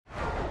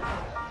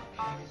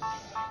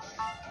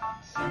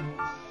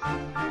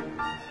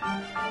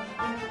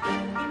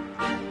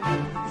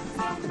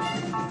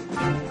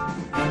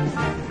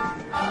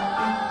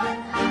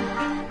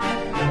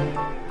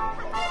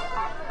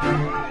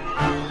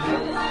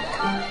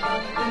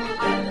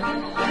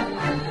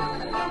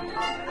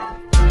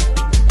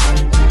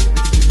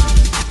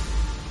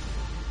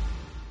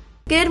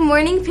Good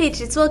morning,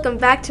 Patriots. Welcome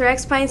back to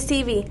Rex Pines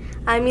TV.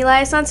 I'm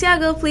Elia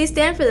Santiago. Please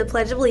stand for the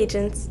Pledge of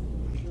Allegiance.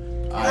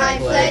 I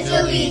pledge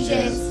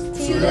allegiance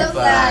to the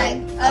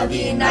flag of the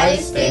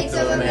United States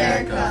of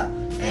America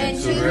and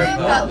to the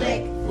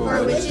republic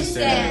for which it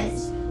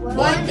stands,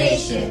 one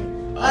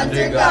nation,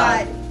 under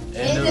God,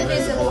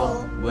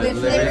 indivisible, with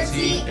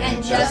liberty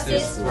and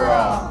justice for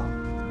all.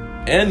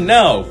 And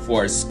now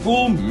for our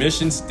school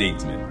mission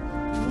statement.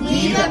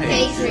 We the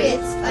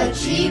Patriots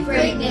achieve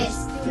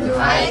greatness through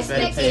high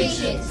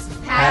expectations,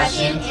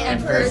 passion,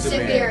 and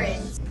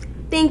perseverance.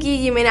 Thank you.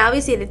 You may now be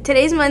seated.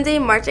 Today's Monday,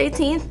 March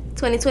 18th,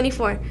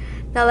 2024.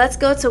 Now let's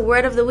go to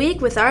Word of the Week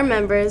with our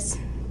members.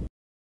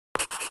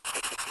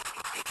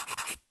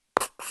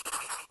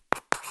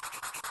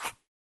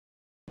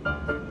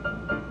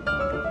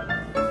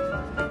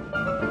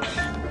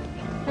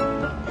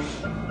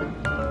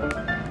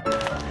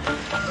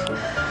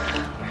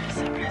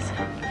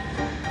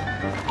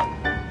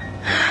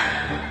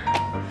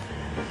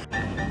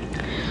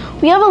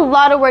 We have a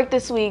lot of work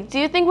this week. Do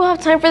you think we'll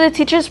have time for the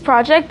teacher's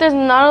project? There's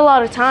not a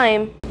lot of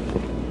time.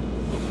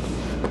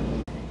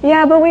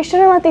 Yeah, but we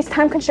shouldn't let these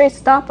time constraints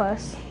stop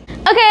us.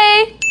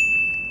 Okay.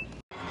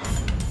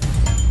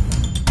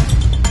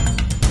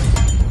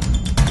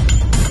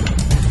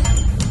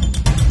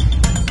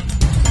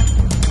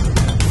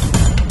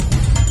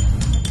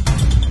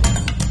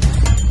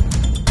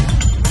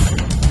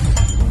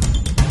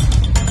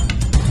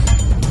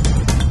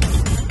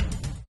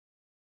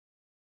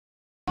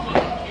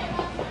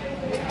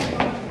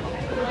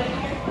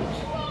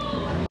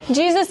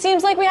 Jesus,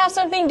 seems like we have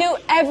something due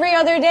every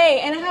other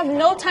day, and I have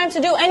no time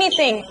to do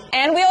anything.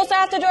 And we also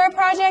have to do our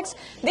projects.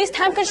 These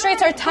time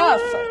constraints are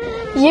tough.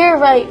 You're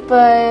right,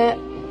 but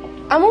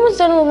I'm almost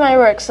done with my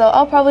work, so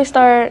I'll probably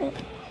start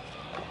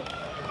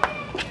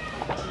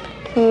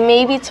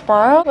maybe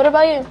tomorrow. What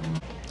about you?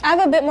 I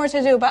have a bit more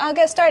to do, but I'll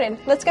get started.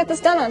 Let's get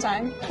this done on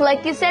time.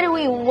 Like you said,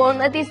 we won't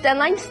let these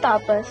deadlines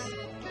stop us.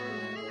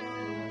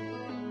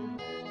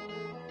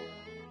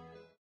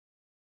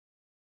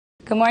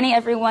 Good morning,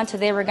 everyone.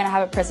 Today we're going to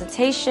have a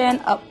presentation.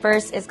 Up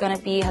first is going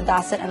to be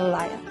Hadassah and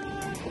Elia.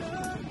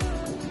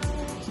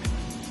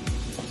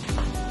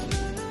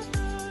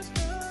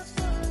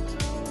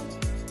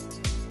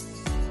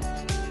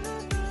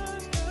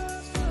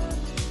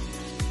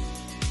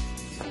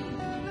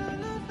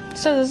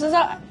 So this is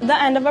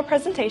the end of our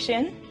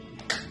presentation.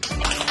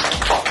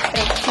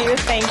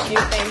 Thank you.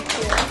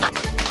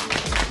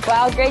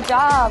 Wow, great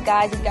job,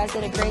 guys. You guys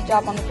did a great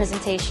job on the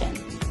presentation.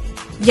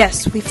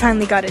 Yes, we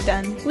finally got it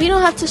done. We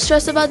don't have to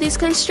stress about these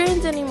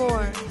constraints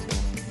anymore.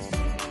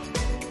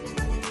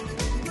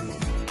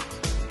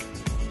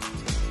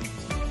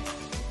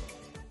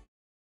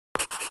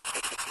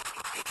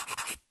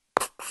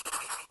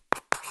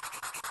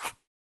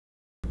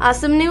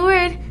 Awesome new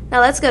word. Now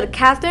let's go to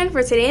Catherine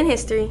for Today in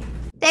History.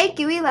 Thank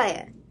you,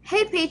 Elia.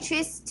 Hey,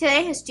 Patriots. Today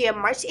in history on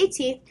March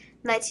 18th,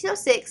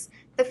 1906,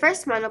 the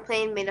first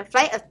monoplane made a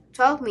flight of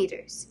 12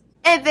 meters.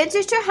 Inventor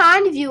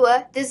Johann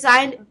Viewer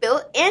designed,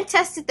 built, and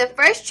tested the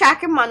first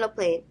tracker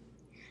monoplane.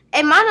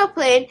 A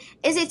monoplane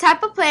is a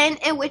type of plane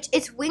in which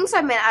its wings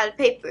are made out of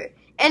paper,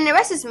 and the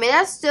rest is made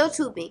out of steel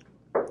tubing.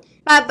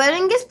 By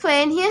building his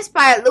plane, he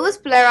inspired Louis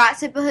Blériot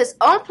to build his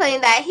own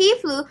plane that he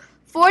flew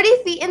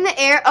 40 feet in the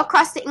air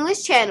across the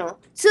English Channel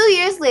 2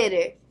 years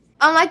later.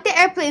 Unlike the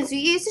airplanes we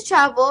use to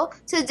travel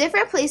to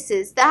different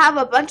places that have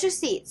a bunch of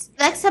seats.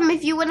 Next time,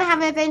 if you want to have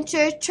an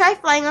adventure, try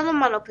flying on a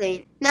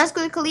monoplane. Now let's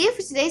go to Kalia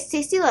for today's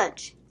tasty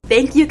lunch.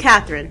 Thank you,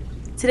 Catherine.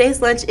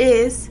 Today's lunch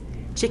is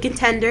chicken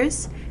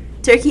tenders,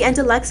 turkey and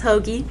deluxe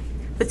hoagie,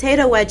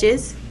 potato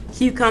wedges,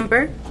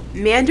 cucumber,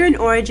 mandarin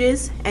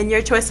oranges, and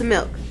your choice of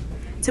milk.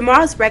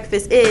 Tomorrow's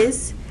breakfast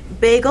is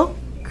bagel,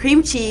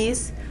 cream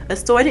cheese,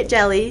 assorted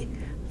jelly,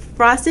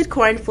 frosted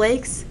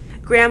cornflakes,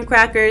 graham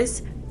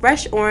crackers,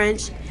 fresh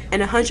orange,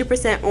 and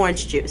 100%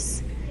 orange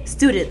juice.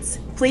 Students,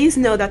 please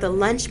know that the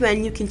lunch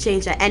menu can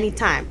change at any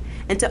time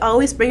and to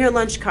always bring your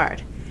lunch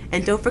card.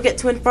 And don't forget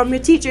to inform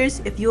your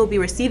teachers if you will be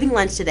receiving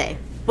lunch today.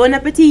 Bon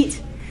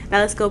appetit! Now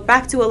let's go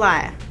back to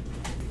Elia.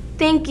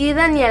 Thank you,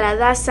 Daniela.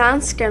 That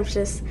sounds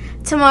scrumptious.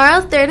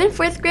 Tomorrow, 3rd and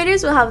 4th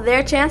graders will have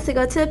their chance to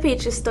go to the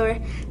Patriot store.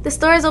 The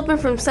store is open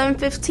from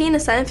 7:15 to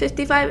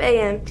 7:55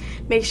 a.m.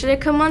 Make sure to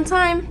come on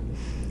time.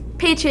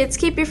 Patriots,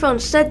 keep your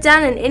phones shut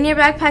down and in your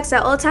backpacks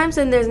at all times,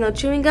 and there's no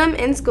chewing gum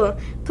in school.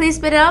 Please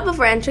spit it out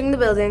before entering the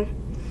building.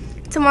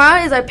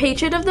 Tomorrow is our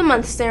Patriot of the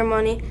Month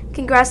ceremony.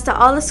 Congrats to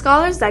all the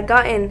scholars that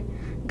got in.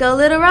 Go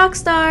Little Rock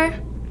Star!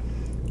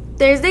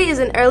 Thursday is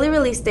an early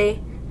release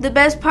day. The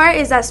best part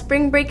is that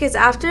spring break is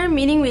after,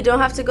 meaning we don't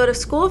have to go to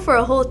school for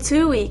a whole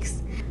 2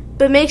 weeks.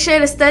 But make sure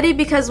to study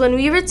because when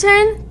we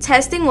return,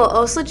 testing will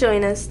also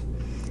join us.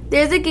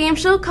 There's a game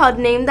show called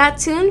Name That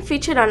Tune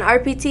featured on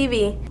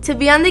RPTV. To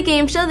be on the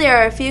game show, there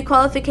are a few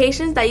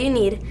qualifications that you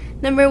need.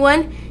 Number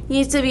 1, you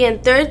need to be in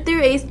 3rd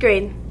through 8th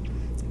grade.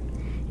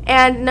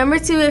 And number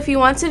 2, if you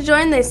want to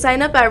join, then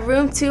sign up at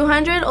room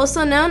 200,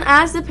 also known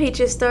as the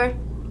Patriot Store.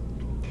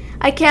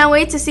 I can't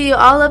wait to see you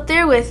all up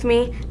there with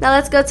me. Now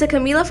let's go to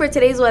Camila for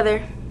today's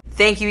weather.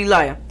 Thank you,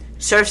 Elia.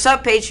 Surf's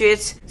up,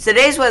 Patriots.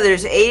 Today's weather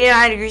is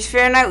 89 degrees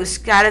Fahrenheit with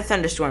scattered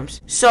thunderstorms.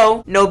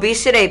 So, no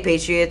beach today,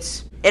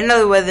 Patriots. In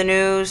other weather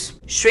news,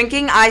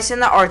 shrinking ice in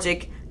the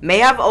Arctic may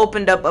have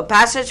opened up a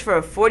passage for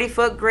a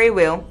 40-foot gray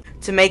whale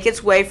to make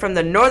its way from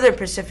the northern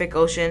Pacific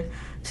Ocean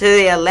to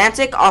the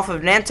Atlantic off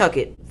of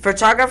Nantucket.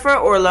 Photographer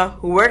Orla,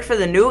 who worked for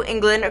the New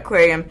England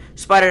Aquarium,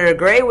 spotted a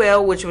gray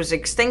whale which was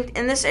extinct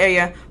in this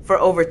area for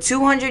over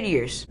 200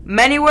 years.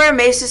 Many were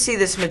amazed to see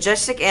this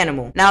majestic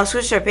animal. Now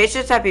switch to our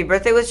Patriots Happy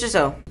Birthday with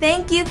Giselle.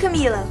 Thank you,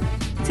 Camilo.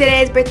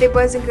 Today's birthday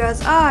boys and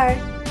girls are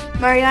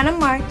Mariana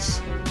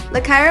March,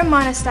 Lakaira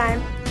Monestein,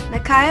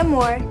 Nakaya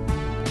Moore,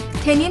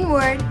 Kenyon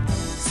Ward,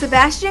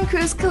 Sebastian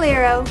Cruz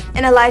Calero,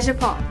 and Elijah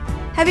Paul.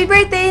 Happy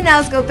birthday! Now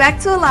let's go back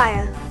to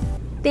Alaya.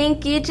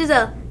 Thank you,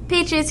 Giselle.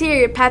 Patriots, here are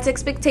your Pat's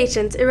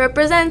expectations. It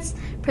represents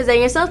present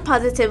yourself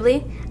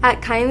positively,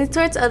 act kindly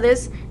towards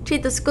others,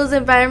 treat the school's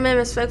environment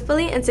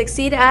respectfully, and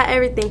succeed at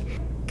everything.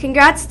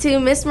 Congrats to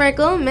Miss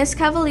Merkel, Miss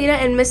Cavalita,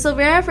 and Miss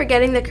Silvera for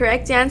getting the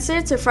correct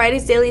answer to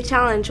Friday's daily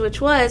challenge,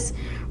 which was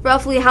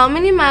roughly how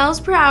many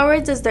miles per hour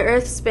does the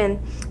Earth spin?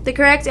 The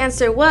correct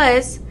answer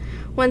was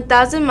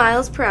 1,000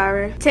 miles per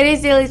hour.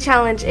 Today's daily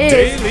challenge is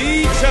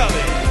Daily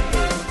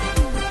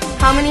Challenge.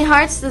 how many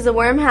hearts does a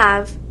worm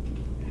have?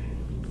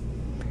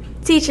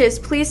 Teachers,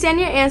 please send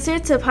your answer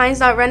to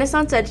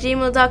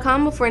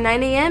pines.renaissance@gmail.com before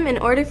 9 a.m. in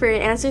order for your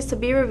answers to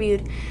be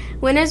reviewed.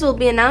 Winners will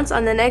be announced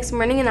on the next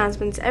morning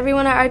announcements.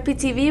 Everyone at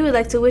RPTV would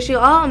like to wish you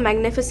all a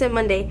magnificent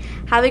Monday.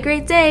 Have a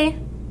great day!